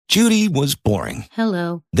Judy was boring.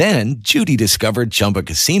 Hello. Then Judy discovered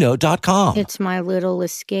ChumbaCasino.com. It's my little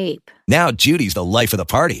escape. Now Judy's the life of the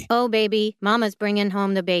party. Oh, baby, mama's bringing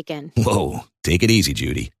home the bacon. Whoa, take it easy,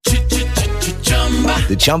 Judy.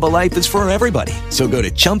 The Chumba life is for everybody. So go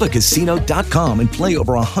to ChumbaCasino.com and play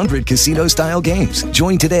over 100 casino-style games.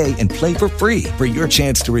 Join today and play for free for your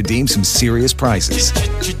chance to redeem some serious prizes.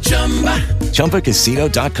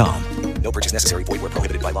 ChumbaCasino.com. No purchase necessary. Void where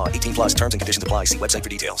prohibited by law. 18 plus terms and conditions apply. See website for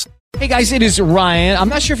details. Hey guys, it is Ryan. I'm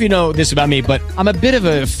not sure if you know this about me, but I'm a bit of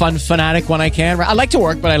a fun fanatic when I can. I like to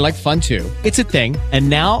work, but I like fun too. It's a thing. And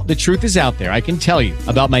now the truth is out there. I can tell you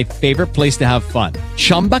about my favorite place to have fun.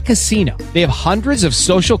 Chumba Casino. They have hundreds of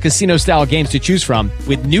social casino style games to choose from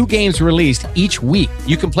with new games released each week.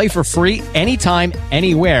 You can play for free anytime,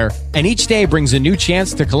 anywhere. And each day brings a new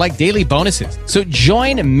chance to collect daily bonuses. So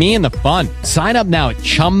join me in the fun. Sign up now at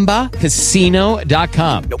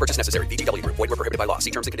ChumbaCasino.com. No purchase necessary. VGW Group. Void where prohibited by law.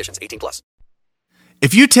 See terms and conditions. 18 plus.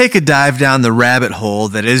 If you take a dive down the rabbit hole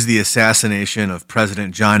that is the assassination of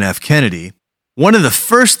President John F. Kennedy, one of the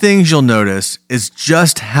first things you'll notice is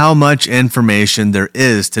just how much information there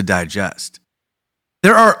is to digest.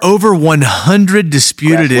 There are over 100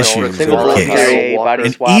 disputed issues in the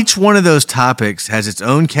case, and each one of those topics has its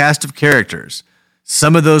own cast of characters.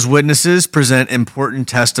 Some of those witnesses present important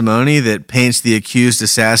testimony that paints the accused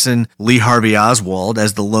assassin Lee Harvey Oswald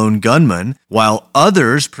as the lone gunman, while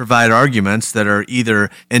others provide arguments that are either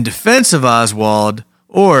in defense of Oswald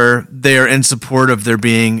or they are in support of there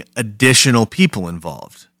being additional people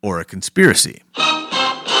involved, or a conspiracy.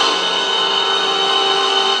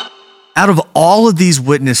 Out of all of these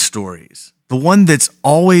witness stories, the one that's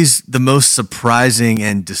always the most surprising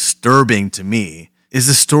and disturbing to me is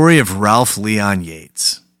the story of Ralph Leon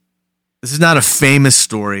Yates. This is not a famous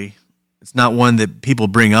story. It's not one that people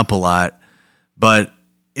bring up a lot, but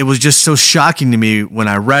it was just so shocking to me when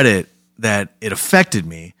I read it that it affected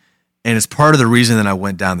me, and it's part of the reason that I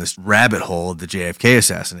went down this rabbit hole of the JFK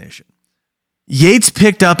assassination. Yates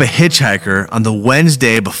picked up a hitchhiker on the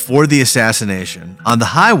Wednesday before the assassination on the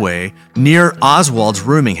highway near Oswald's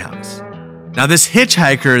rooming house. Now, this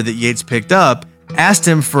hitchhiker that Yates picked up asked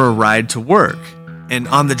him for a ride to work. And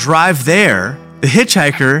on the drive there, the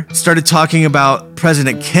hitchhiker started talking about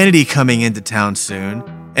President Kennedy coming into town soon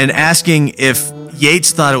and asking if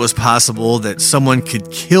Yates thought it was possible that someone could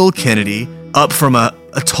kill Kennedy up from a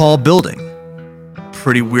tall building.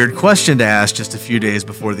 Pretty weird question to ask just a few days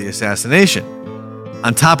before the assassination.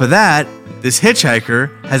 On top of that, this hitchhiker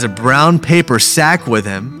has a brown paper sack with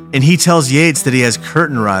him, and he tells Yates that he has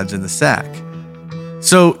curtain rods in the sack.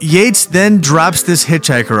 So Yates then drops this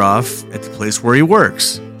hitchhiker off at the place where he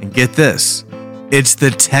works. And get this, it's the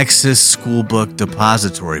Texas School Book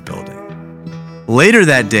Depository building. Later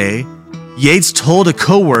that day, Yates told a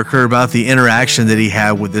coworker about the interaction that he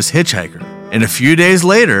had with this hitchhiker. And a few days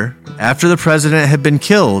later, after the president had been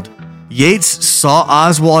killed, Yates saw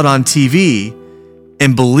Oswald on TV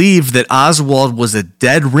and believed that Oswald was a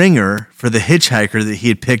dead ringer for the hitchhiker that he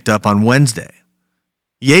had picked up on Wednesday.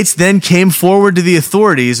 Yates then came forward to the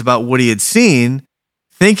authorities about what he had seen,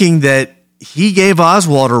 thinking that he gave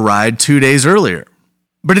Oswald a ride 2 days earlier.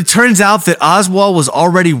 But it turns out that Oswald was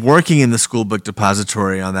already working in the school book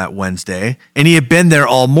depository on that Wednesday, and he had been there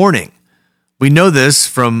all morning. We know this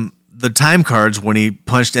from the time cards when he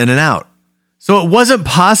punched in and out. So it wasn't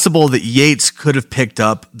possible that Yates could have picked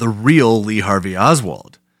up the real Lee Harvey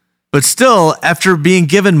Oswald. But still, after being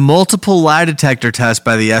given multiple lie detector tests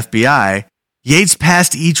by the FBI, Yates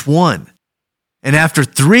passed each one. And after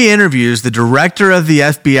 3 interviews, the director of the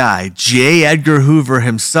FBI, J. Edgar Hoover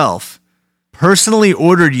himself, personally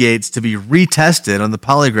ordered Yates to be retested on the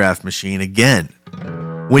polygraph machine again.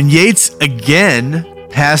 When Yates again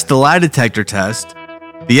passed the lie detector test,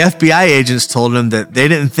 the FBI agents told him that they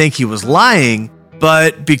didn't think he was lying,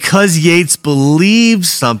 but because Yates believed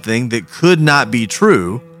something that could not be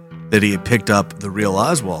true, that he had picked up the real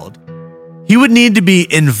Oswald, he would need to be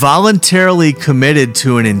involuntarily committed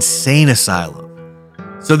to an insane asylum.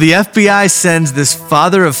 So the FBI sends this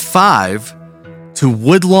father of 5 to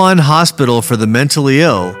Woodlawn Hospital for the mentally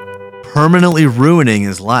ill, permanently ruining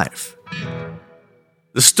his life.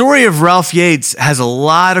 The story of Ralph Yates has a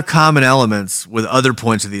lot of common elements with other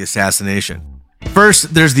points of the assassination.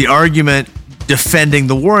 First, there's the argument defending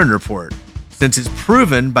the Warren report. Since it's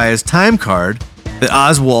proven by his time card that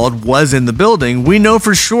Oswald was in the building, we know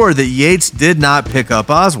for sure that Yates did not pick up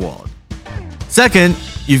Oswald. Second,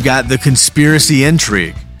 you've got the conspiracy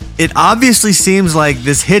intrigue. It obviously seems like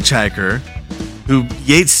this hitchhiker, who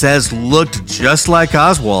Yates says looked just like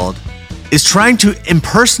Oswald, is trying to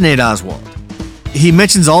impersonate Oswald. He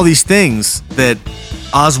mentions all these things that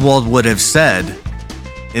Oswald would have said,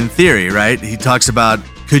 in theory, right? He talks about,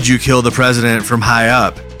 could you kill the president from high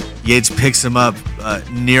up? Yates picks him up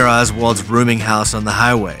near Oswald's rooming house on the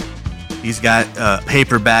highway. He's got a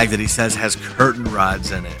paper bag that he says has curtain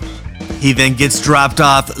rods in it. He then gets dropped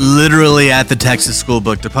off literally at the Texas School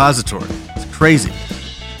Book Depository. It's crazy.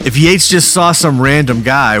 If Yates just saw some random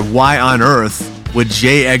guy, why on earth would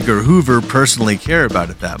J. Edgar Hoover personally care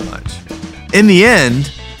about it that much? In the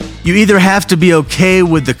end, you either have to be okay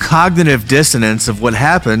with the cognitive dissonance of what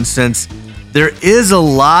happened, since there is a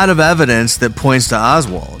lot of evidence that points to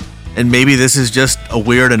Oswald, and maybe this is just a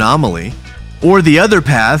weird anomaly, or the other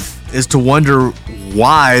path is to wonder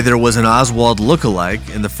why there was an Oswald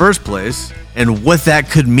lookalike in the first place, and what that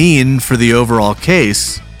could mean for the overall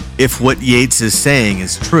case if what Yates is saying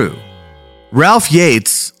is true. Ralph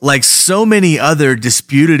Yates, like so many other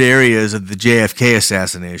disputed areas of the JFK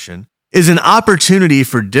assassination, is an opportunity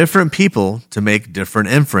for different people to make different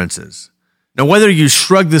inferences. Now, whether you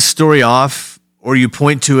shrug this story off or you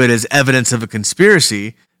point to it as evidence of a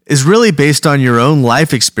conspiracy is really based on your own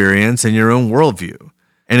life experience and your own worldview.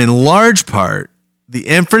 And in large part, the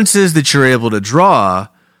inferences that you're able to draw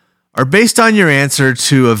are based on your answer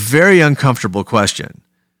to a very uncomfortable question.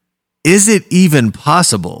 Is it even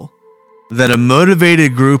possible that a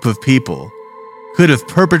motivated group of people could have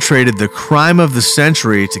perpetrated the crime of the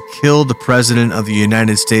century to kill the President of the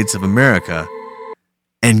United States of America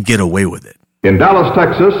and get away with it? In Dallas,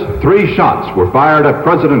 Texas, 3 shots were fired at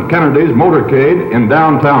President Kennedy's motorcade in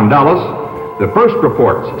downtown Dallas. The first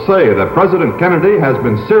reports say that President Kennedy has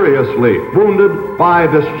been seriously wounded by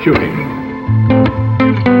this shooting.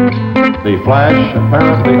 The flash,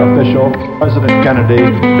 apparently official, President Kennedy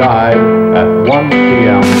died at 1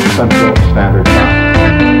 p.m. Central Standard Time.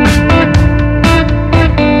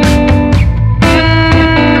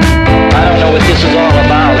 I don't know what this is all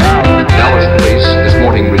about. Dallas police this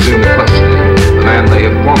morning resumed questioning the man they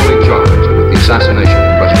have formally charged with the assassination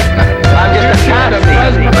of President Kennedy. I'm just a kind of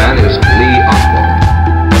president. The man is Lee Oswald.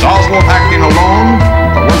 Was Oswald acting alone,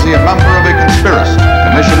 or was he a member of a conspiracy?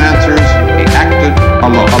 The mission answers, he acted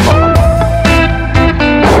alone.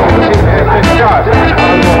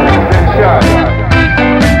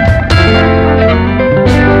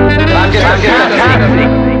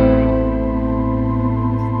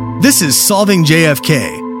 This is Solving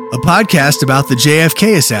JFK, a podcast about the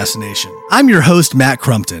JFK assassination. I'm your host, Matt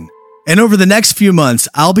Crumpton, and over the next few months,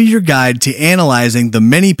 I'll be your guide to analyzing the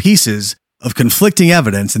many pieces of conflicting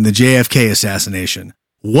evidence in the JFK assassination.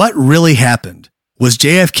 What really happened? Was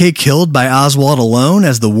JFK killed by Oswald alone,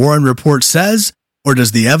 as the Warren Report says, or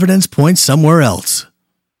does the evidence point somewhere else?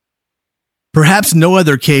 Perhaps no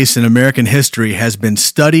other case in American history has been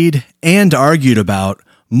studied and argued about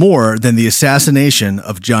more than the assassination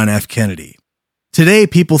of John F. Kennedy. Today,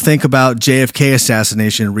 people think about JFK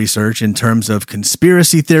assassination research in terms of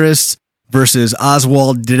conspiracy theorists versus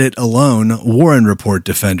Oswald did it alone Warren Report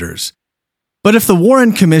defenders. But if the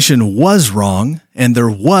Warren Commission was wrong, and there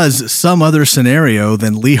was some other scenario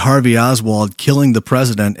than Lee Harvey Oswald killing the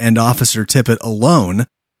president and Officer Tippit alone,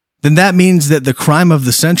 then that means that the crime of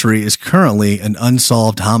the century is currently an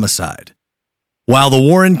unsolved homicide. While the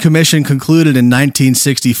Warren Commission concluded in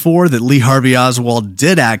 1964 that Lee Harvey Oswald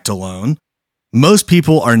did act alone, most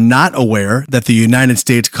people are not aware that the United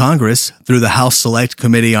States Congress, through the House Select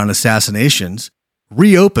Committee on Assassinations,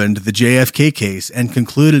 reopened the JFK case and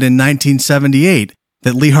concluded in 1978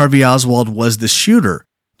 that Lee Harvey Oswald was the shooter,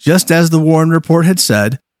 just as the Warren Report had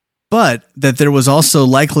said, but that there was also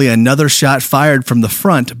likely another shot fired from the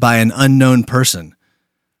front by an unknown person.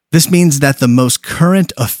 This means that the most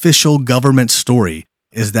current official government story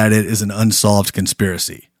is that it is an unsolved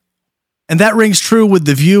conspiracy. And that rings true with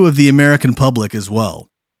the view of the American public as well.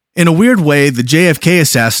 In a weird way, the JFK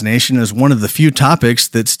assassination is one of the few topics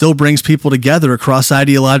that still brings people together across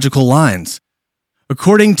ideological lines.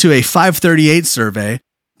 According to a 538 survey,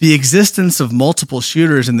 the existence of multiple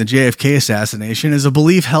shooters in the JFK assassination is a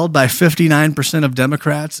belief held by 59% of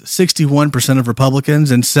Democrats, 61% of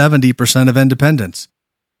Republicans, and 70% of independents.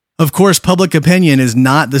 Of course, public opinion is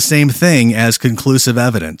not the same thing as conclusive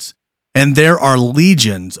evidence, and there are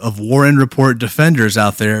legions of Warren Report defenders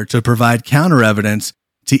out there to provide counter-evidence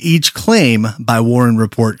to each claim by Warren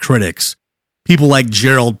Report critics. People like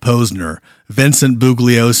Gerald Posner, Vincent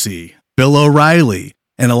Bugliosi, Bill O'Reilly,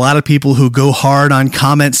 and a lot of people who go hard on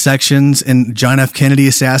comment sections in John F. Kennedy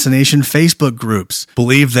assassination Facebook groups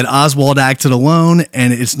believe that Oswald acted alone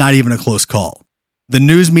and it's not even a close call. The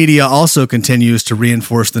news media also continues to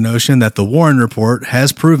reinforce the notion that the Warren Report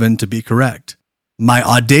has proven to be correct. My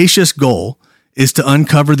audacious goal is to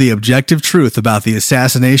uncover the objective truth about the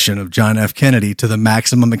assassination of John F. Kennedy to the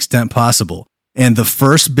maximum extent possible. And the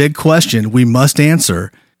first big question we must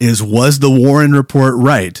answer is, was the Warren Report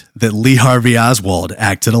right that Lee Harvey Oswald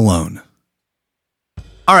acted alone?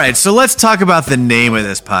 All right, so let's talk about the name of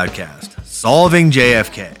this podcast, Solving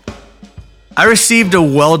JFK. I received a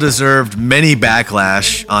well-deserved mini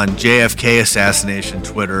backlash on JFK Assassination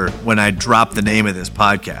Twitter when I dropped the name of this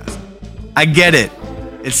podcast. I get it.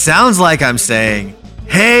 It sounds like I'm saying,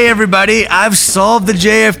 hey everybody, I've solved the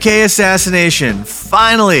JFK assassination,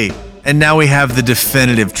 finally, and now we have the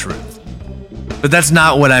definitive truth. But that's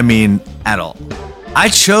not what I mean at all. I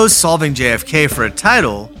chose Solving JFK for a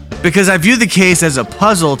title because I view the case as a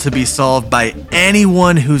puzzle to be solved by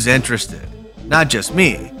anyone who's interested, not just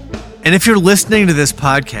me. And if you're listening to this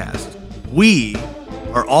podcast, we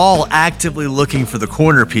are all actively looking for the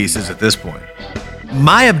corner pieces at this point.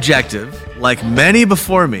 My objective, like many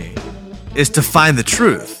before me, is to find the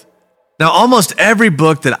truth. Now, almost every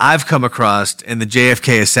book that I've come across in the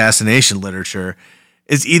JFK assassination literature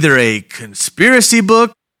is either a conspiracy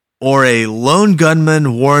book or a lone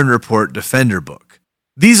gunman Warren Report defender book.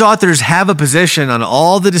 These authors have a position on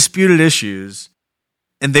all the disputed issues,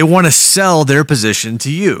 and they want to sell their position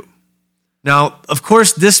to you. Now, of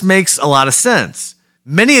course, this makes a lot of sense.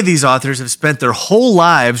 Many of these authors have spent their whole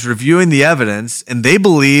lives reviewing the evidence, and they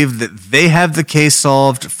believe that they have the case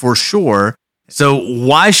solved for sure. So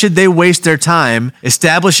why should they waste their time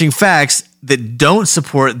establishing facts that don't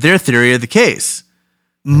support their theory of the case?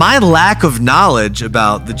 My lack of knowledge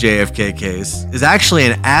about the JFK case is actually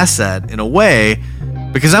an asset in a way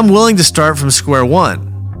because I'm willing to start from square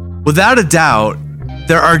one. Without a doubt,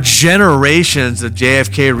 there are generations of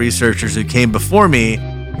JFK researchers who came before me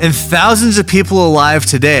and thousands of people alive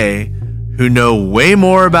today who know way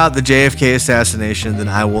more about the JFK assassination than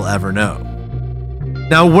I will ever know.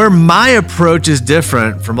 Now, where my approach is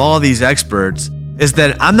different from all these experts is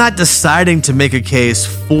that I'm not deciding to make a case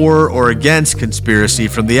for or against conspiracy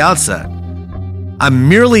from the outset. I'm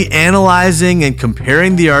merely analyzing and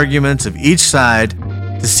comparing the arguments of each side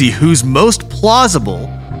to see who's most plausible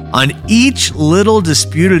on each little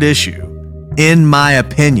disputed issue, in my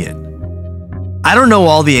opinion. I don't know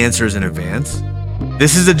all the answers in advance.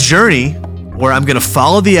 This is a journey where I'm going to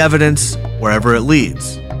follow the evidence wherever it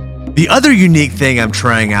leads. The other unique thing I'm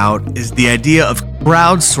trying out is the idea of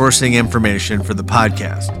crowdsourcing information for the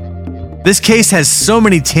podcast. This case has so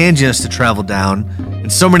many tangents to travel down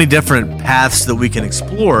and so many different paths that we can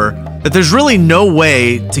explore that there's really no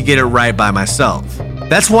way to get it right by myself.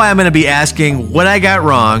 That's why I'm going to be asking what I got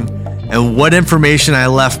wrong and what information I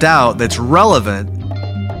left out that's relevant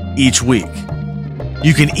each week.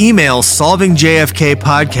 You can email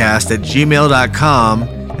solvingjfkpodcast@gmail.com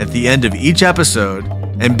at the end of each episode,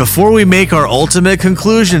 and before we make our ultimate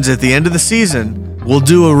conclusions at the end of the season, we'll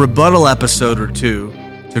do a rebuttal episode or two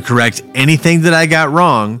to correct anything that I got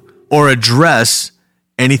wrong or address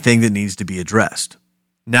anything that needs to be addressed.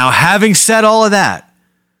 Now, having said all of that,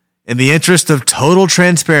 in the interest of total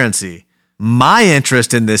transparency, my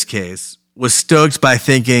interest in this case was stoked by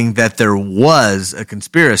thinking that there was a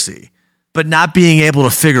conspiracy, but not being able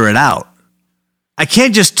to figure it out. I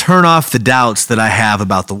can't just turn off the doubts that I have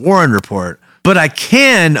about the Warren Report, but I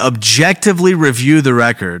can objectively review the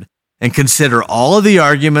record and consider all of the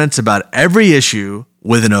arguments about every issue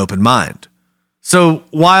with an open mind. So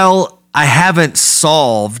while I haven't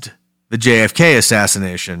solved the JFK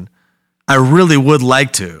assassination, I really would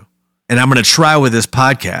like to. And I'm going to try with this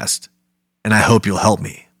podcast, and I hope you'll help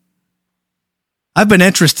me. I've been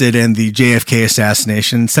interested in the JFK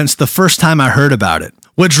assassination since the first time I heard about it.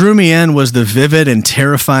 What drew me in was the vivid and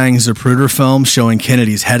terrifying Zapruder film showing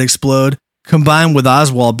Kennedy's head explode, combined with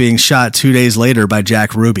Oswald being shot 2 days later by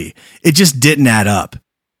Jack Ruby. It just didn't add up.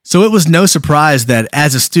 So it was no surprise that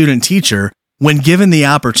as a student teacher, when given the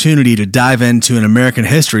opportunity to dive into an American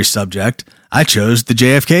history subject, I chose the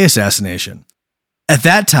JFK assassination. At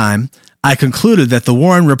that time, I concluded that the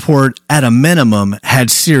Warren Report, at a minimum, had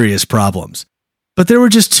serious problems. But there were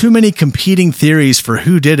just too many competing theories for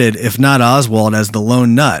who did it if not Oswald as the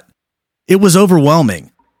lone nut. It was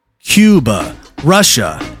overwhelming. Cuba,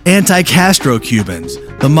 Russia, anti-Castro Cubans,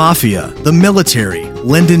 the Mafia, the military,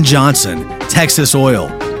 Lyndon Johnson, Texas Oil,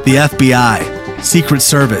 the FBI, Secret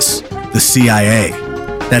Service, the CIA.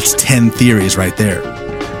 That's 10 theories right there.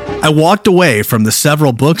 I walked away from the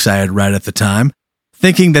several books I had read at the time,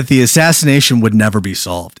 thinking that the assassination would never be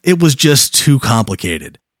solved. It was just too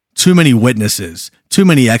complicated. Too many witnesses, too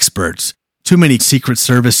many experts, too many Secret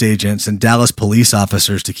Service agents and Dallas police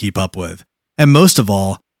officers to keep up with. And most of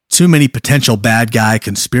all, too many potential bad guy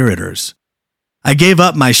conspirators. I gave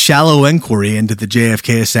up my shallow inquiry into the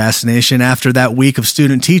JFK assassination after that week of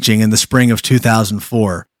student teaching in the spring of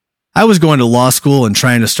 2004. I was going to law school and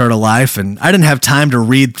trying to start a life, and I didn't have time to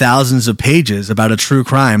read thousands of pages about a true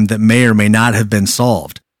crime that may or may not have been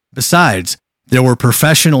solved. Besides, there were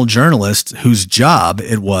professional journalists whose job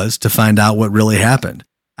it was to find out what really happened.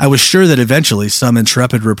 I was sure that eventually some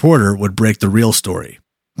intrepid reporter would break the real story.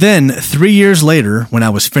 Then, 3 years later, when I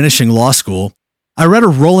was finishing law school, I read a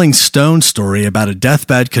Rolling Stone story about a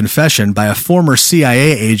deathbed confession by a former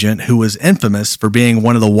CIA agent who was infamous for being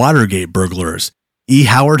one of the Watergate burglars, E.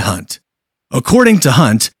 Howard Hunt. According to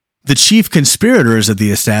Hunt, the chief conspirators of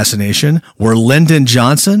the assassination were Lyndon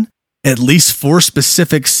Johnson, at least 4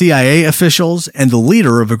 specific CIA officials, and the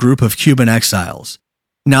leader of a group of Cuban exiles.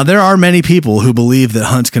 Now, there are many people who believe that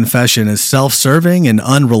Hunt's confession is self-serving and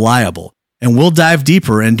unreliable, and we'll dive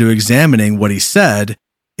deeper into examining what he said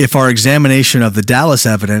if our examination of the Dallas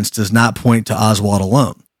evidence does not point to Oswald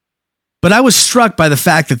alone. But I was struck by the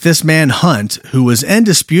fact that this man Hunt, who was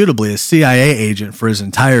indisputably a CIA agent for his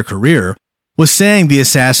entire career, was saying the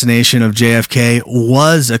assassination of JFK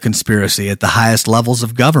was a conspiracy at the highest levels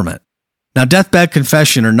of government. Now, deathbed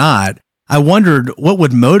confession or not, I wondered what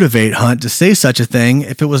would motivate Hunt to say such a thing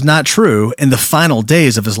if it was not true in the final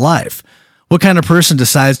days of his life. What kind of person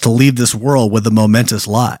decides to leave this world with a momentous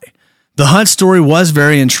lie? The Hunt story was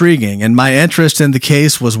very intriguing, and my interest in the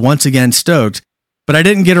case was once again stoked, but I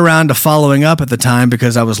didn't get around to following up at the time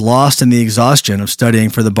because I was lost in the exhaustion of studying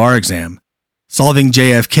for the bar exam. Solving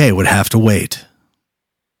JFK would have to wait.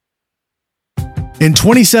 In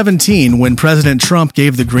 2017, when President Trump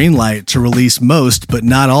gave the green light to release most but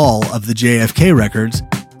not all of the JFK records,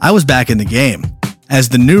 I was back in the game. As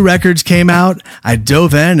the new records came out, I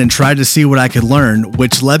dove in and tried to see what I could learn,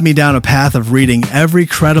 which led me down a path of reading every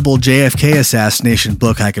credible JFK assassination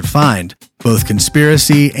book I could find, both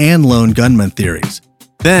conspiracy and lone gunman theories.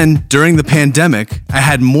 Then, during the pandemic, I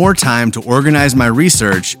had more time to organize my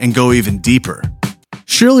research and go even deeper.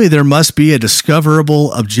 Surely there must be a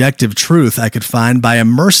discoverable, objective truth I could find by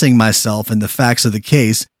immersing myself in the facts of the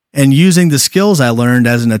case and using the skills I learned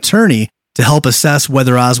as an attorney to help assess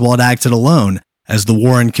whether Oswald acted alone, as the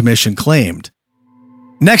Warren Commission claimed.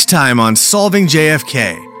 Next time on Solving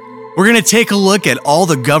JFK, we're going to take a look at all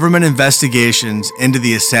the government investigations into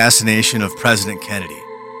the assassination of President Kennedy.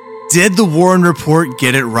 Did the Warren report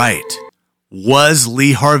get it right? Was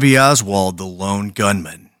Lee Harvey Oswald the lone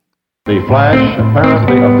gunman? The flash,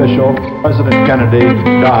 apparently official, President Kennedy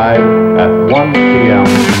died at 1 p.m.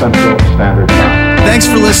 Central Standard Time. Thanks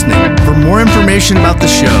for listening. For more information about the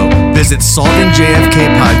show, visit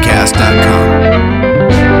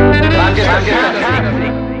solvingjfkpodcast.com. I'm just